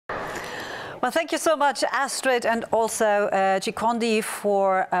Well, thank you so much, Astrid, and also Chikondi,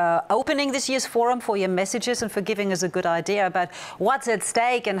 for opening this year's forum, for your messages and for giving us a good idea about what's at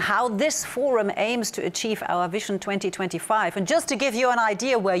stake and how this forum aims to achieve our Vision 2025. And just to give you an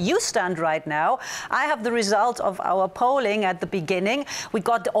idea where you stand right now, I have the result of our polling at the beginning. We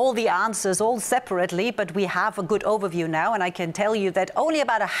got all the answers all separately, but we have a good overview now, and I can tell you that only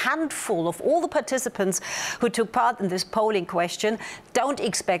about a handful of all the participants who took part in this polling question don't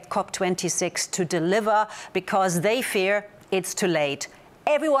expect COP26 to deliver because they fear it's too late.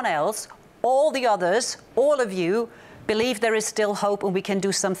 Everyone else, all the others, all of you, believe there is still hope and we can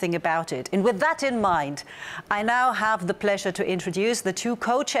do something about it. And with that in mind, I now have the pleasure to introduce the two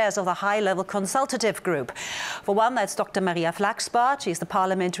co-chairs of the high-level consultative group. For one, that's Dr. Maria Flachsbarth. She's the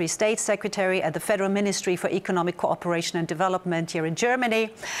Parliamentary State Secretary at the Federal Ministry for Economic Cooperation and Development here in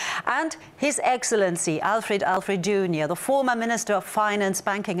Germany. And His Excellency Alfred Jr., the former Minister of Finance,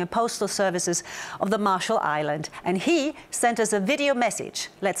 Banking and Postal Services of the Marshall Islands. And he sent us a video message.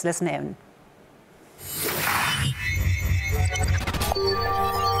 Let's listen in.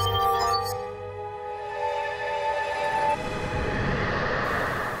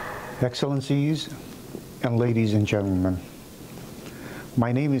 Excellencies and ladies and gentlemen,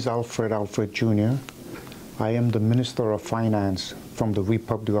 my name is Alfred Jr. I am the Minister of Finance from the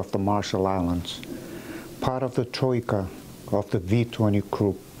Republic of the Marshall Islands, part of the Troika of the V20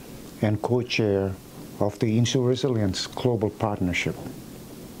 Group and co-chair of the InsuResilience Global Partnership.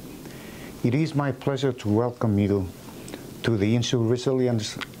 It is my pleasure to welcome you to the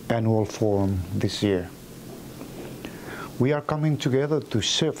InsuResilience Annual Forum this year. We are coming together to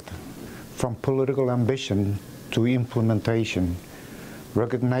shift from political ambition to implementation,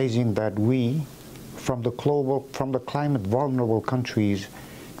 recognizing that we, from the climate vulnerable countries,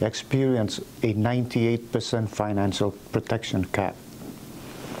 experience a 98% financial protection cap.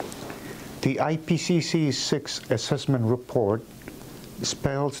 The IPCC's sixth assessment report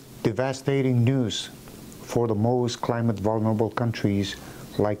spells devastating news for the most climate vulnerable countries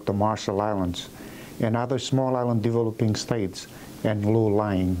like the Marshall Islands and other small island developing states and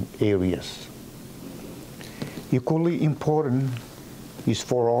low-lying areas. Equally important is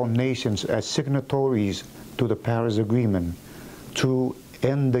for all nations as signatories to the Paris Agreement to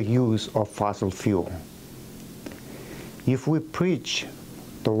end the use of fossil fuel. If we preach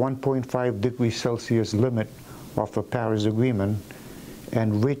the 1.5 degrees Celsius limit of the Paris Agreement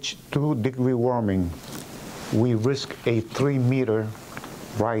and reach 2-degree warming, we risk a 3-meter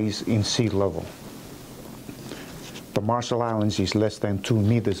rise in sea level. The Marshall Islands is less than 2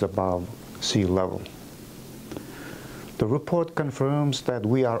 meters above sea level. The report confirms that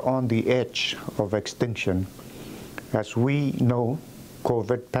we are on the edge of extinction. As we know,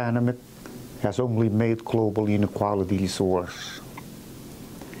 COVID pandemic has only made global inequalities worse.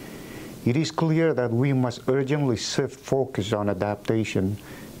 It is clear that we must urgently shift focus on adaptation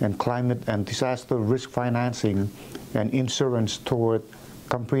and climate and disaster risk financing and insurance toward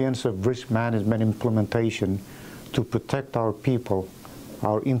comprehensive risk management implementation to protect our people,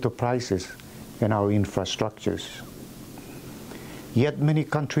 our enterprises, and our infrastructures. Yet many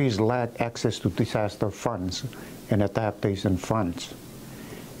countries lack access to disaster funds and adaptation funds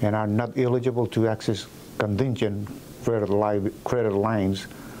and are not eligible to access contingent credit lines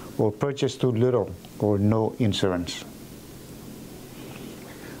or purchase too little or no insurance.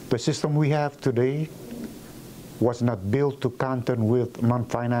 The system we have today was not built to contend with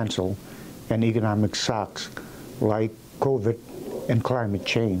non-financial and economic shocks like COVID and climate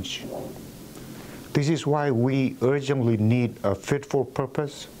change. This is why we urgently need a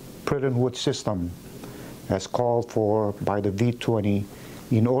fit-for-purpose, prudent system as called for by the V20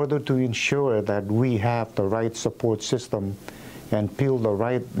 in order to ensure that we have the right support system and build the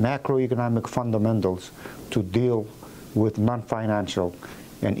right macroeconomic fundamentals to deal with non-financial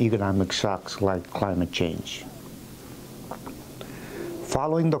and economic shocks like climate change.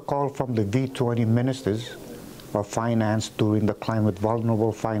 Following the call from the V20 ministers of finance during the Climate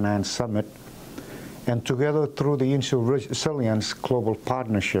Vulnerable Finance Summit, and together through the InsuResilience Global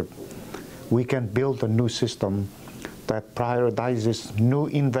Partnership, we can build a new system that prioritizes new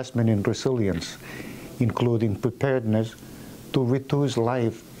investment in resilience, including preparedness to reduce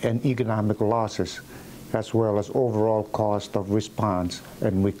life and economic losses, as well as overall cost of response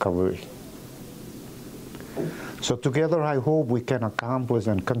and recovery. So together, I hope we can accomplish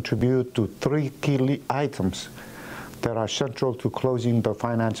and contribute to 3 key items that are central to closing the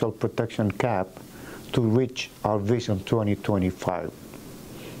financial protection gap to reach our Vision 2025.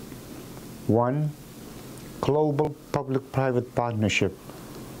 1, global public-private partnership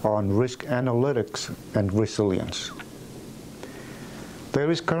on risk analytics and resilience. There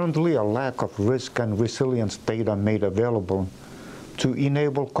is currently a lack of risk and resilience data made available to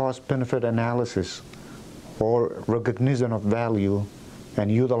enable cost-benefit analysis or recognition of value and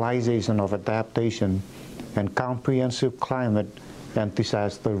utilization of adaptation and comprehensive climate and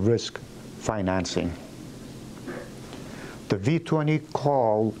disaster risk financing. The V20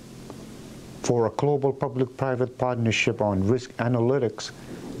 called for a global public-private partnership on risk analytics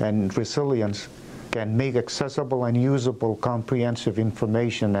and resilience can make accessible and usable comprehensive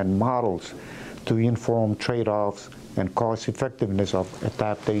information and models to inform trade-offs and cost-effectiveness of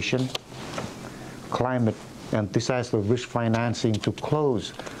adaptation, climate, and disaster risk financing to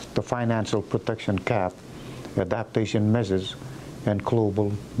close the financial protection gap, adaptation measures, and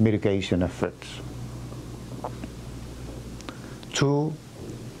global mitigation efforts. 2,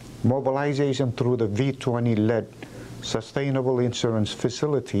 mobilization through the V20-led Sustainable Insurance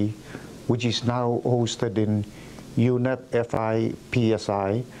Facility, which is now hosted in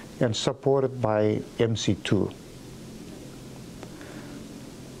UNFCCC and supported by MC2.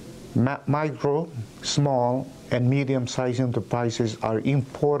 Micro, small, and medium-sized enterprises are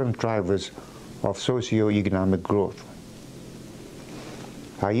important drivers of socio-economic growth.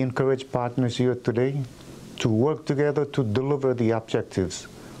 I encourage partners here today to work together to deliver the objectives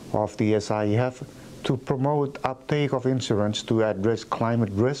of the SIF to promote uptake of insurance to address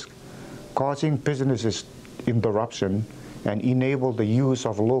climate risk, causing businesses interruption, and enable the use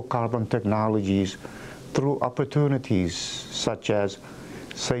of low-carbon technologies through opportunities such as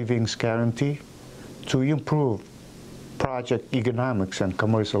savings guarantee to improve project economics and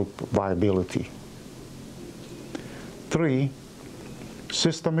commercial viability. 3,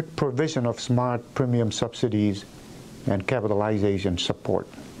 systemic provision of smart premium subsidies and capitalization support.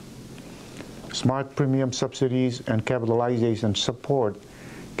 Smart premium subsidies and capitalization support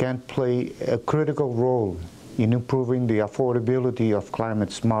can play a critical role in improving the affordability of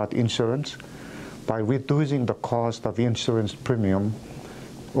climate-smart insurance by reducing the cost of insurance premium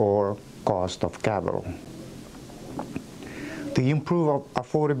or cost of capital. The improved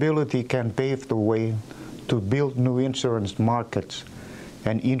affordability can pave the way to build new insurance markets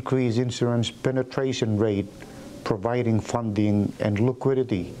and increase insurance penetration rate, providing funding and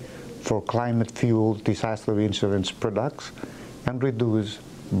liquidity for climate-fueled disaster insurance products and reduce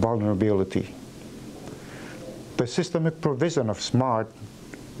vulnerability. The systemic provision of smart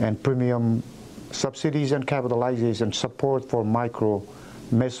and premium subsidies and capitalization support for micro,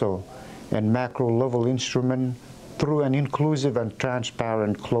 meso, and macro-level instrument through an inclusive and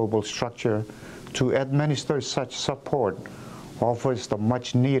transparent global structure to administer such support offers the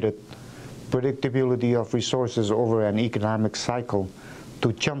much-needed predictability of resources over an economic cycle to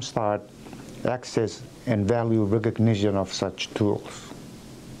jumpstart access and value recognition of such tools.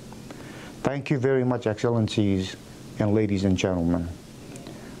 Thank you very much, Excellencies and ladies and gentlemen.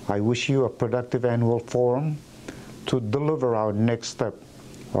 I wish you a productive annual forum to deliver our next step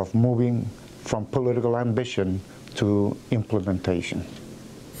of moving from political ambition to implementation.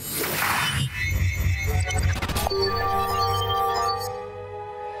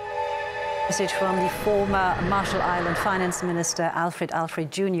 Message from the former Marshall Island Finance Minister,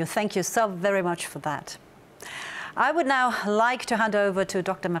 Alfred Jr. Thank you so very much for that. I would now like to hand over to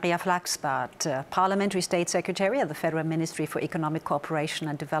Dr. Maria Flachsbarth, Parliamentary State Secretary at the Federal Ministry for Economic Cooperation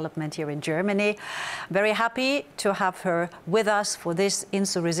and Development here in Germany. Very happy to have her with us for this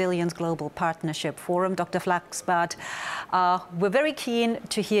InsuResilience Global Partnership Forum. Dr. Flachsbarth, we're very keen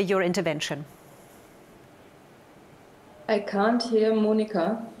to hear your intervention. I can't hear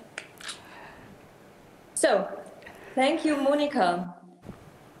Monica. So, thank you, Monica.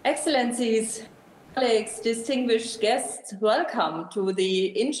 Excellencies, colleagues, distinguished guests, welcome to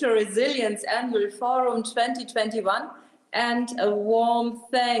the InsuResilience Annual Forum 2021, and a warm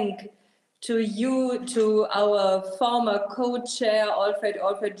thank to you, to our former co-chair,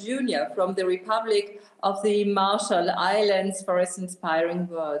 Alfred Jr. from the Republic of the Marshall Islands for his inspiring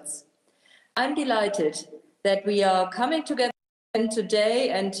words. I'm delighted that we are coming together today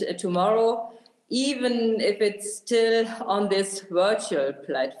and tomorrow, even if it's still on this virtual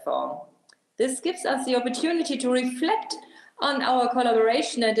platform. This gives us the opportunity to reflect on our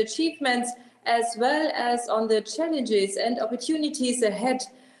collaboration and achievements, as well as on the challenges and opportunities ahead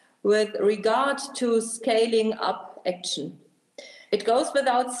with regard to scaling up action. It goes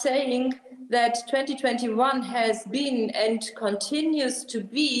without saying that 2021 has been and continues to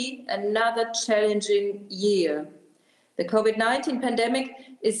be another challenging year. The COVID-19 pandemic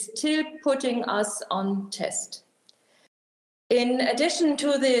is still putting us on test. In addition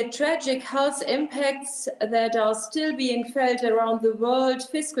to the tragic health impacts that are still being felt around the world,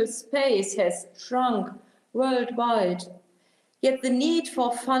 fiscal space has shrunk worldwide. Yet the need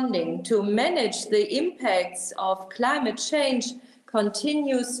for funding to manage the impacts of climate change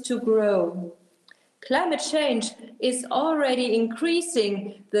continues to grow. Climate change is already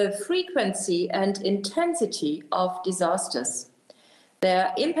increasing the frequency and intensity of disasters.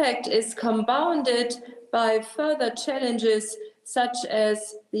 Their impact is compounded by further challenges such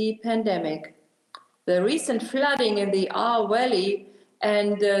as the pandemic. The recent flooding in the Ahr Valley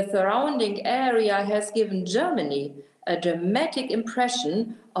and the surrounding area has given Germany a dramatic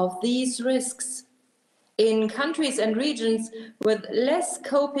impression of these risks. In countries and regions with less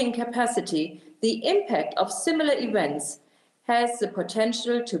coping capacity, the impact of similar events has the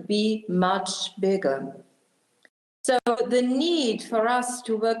potential to be much bigger. So the need for us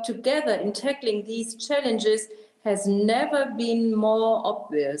to work together in tackling these challenges has never been more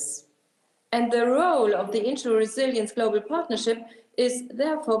obvious. And the role of the InsuResilience Global Partnership is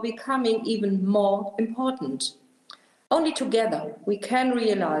therefore becoming even more important. Only together we can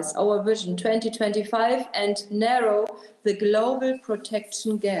realize our Vision 2025 and narrow the global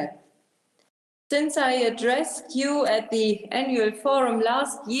protection gap. Since I addressed you at the annual forum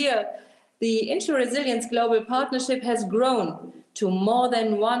last year, the InsuResilience Global Partnership has grown to more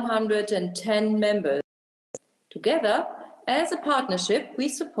than 110 members. Together, as a partnership, we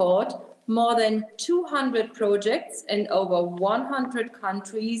support more than 200 projects in over 100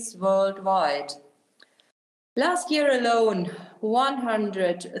 countries worldwide. Last year alone,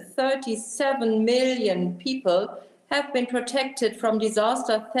 137 million people have been protected from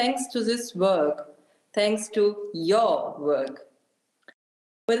disaster thanks to this work, thanks to your work.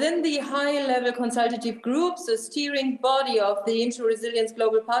 Within the high-level consultative groups, the steering body of the InsuResilience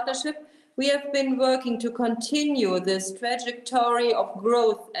Global Partnership, we have been working to continue this trajectory of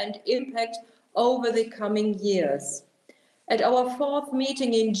growth and impact over the coming years. At our fourth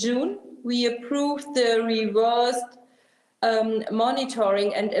meeting in June, we approved the reversed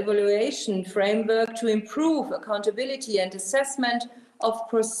monitoring and evaluation framework to improve accountability and assessment of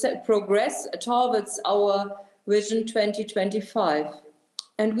progress towards our Vision 2025.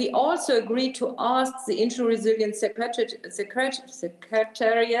 And we also agreed to ask the InsuResilience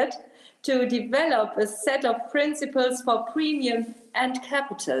Secretariat to develop a set of principles for premium and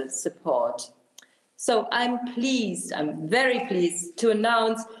capital support. So I'm very pleased to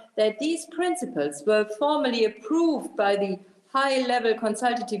announce that these principles were formally approved by the high-level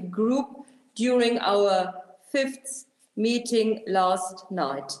consultative group during our fifth meeting last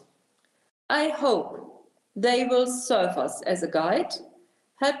night. I hope they will serve us as a guide,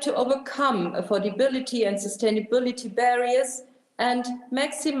 help to overcome affordability and sustainability barriers, and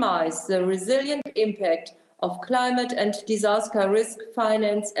maximize the resilient impact of climate and disaster risk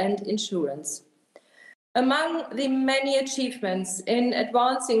finance and insurance. Among the many achievements in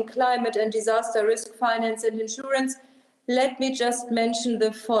advancing climate and disaster risk finance and insurance, let me just mention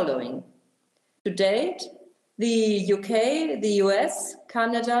the following. To date, the UK, the US,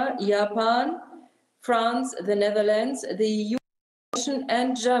 Canada, Japan, France, the Netherlands, the EU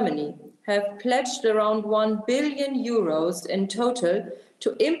and Germany have pledged around €1 billion in total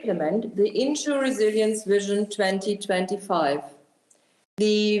to implement the InsuResilience Vision 2025.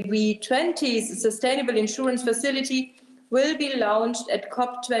 The V20's Sustainable Insurance Facility will be launched at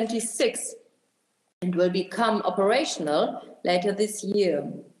COP26 and will become operational later this year.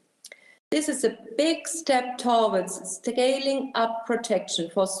 This is a big step towards scaling up protection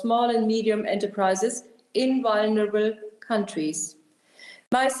for small and medium enterprises in vulnerable countries.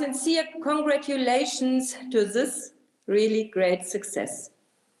 My sincere congratulations to this really great success.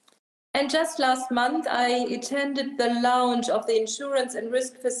 And just last month, I attended the launch of the Insurance and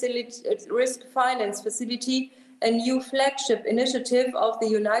Risk Finance Facility, a new flagship initiative of the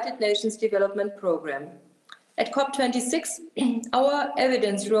United Nations Development Programme. At COP26, our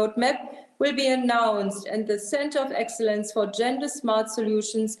evidence roadmap will be announced and the Centre of Excellence for Gender-Smart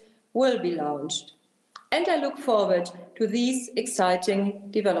Solutions will be launched. And I look forward to these exciting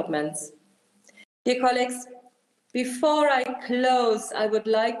developments. Dear colleagues, before I close, I would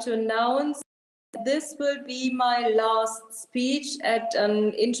like to announce that this will be my last speech at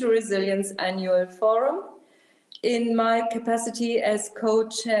an InsuResilience annual forum in my capacity as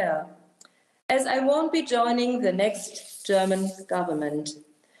co-chair, as I won't be joining the next German government.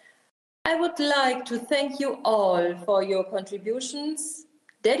 I would like to thank you all for your contributions,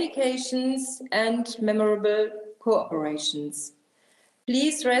 dedications and memorable cooperations.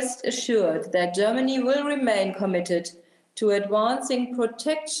 Please rest assured that Germany will remain committed to advancing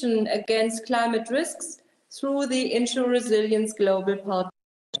protection against climate risks through the InsuResilience Global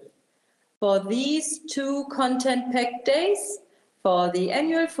Partnership. For these 2 content-packed days, For the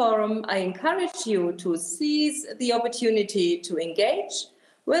annual forum, I encourage you to seize the opportunity to engage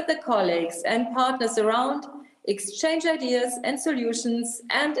with the colleagues and partners around, exchange ideas and solutions,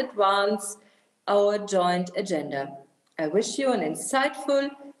 and advance our joint agenda. I wish you an insightful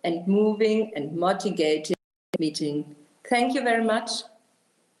and moving and motivating meeting. Thank you very much.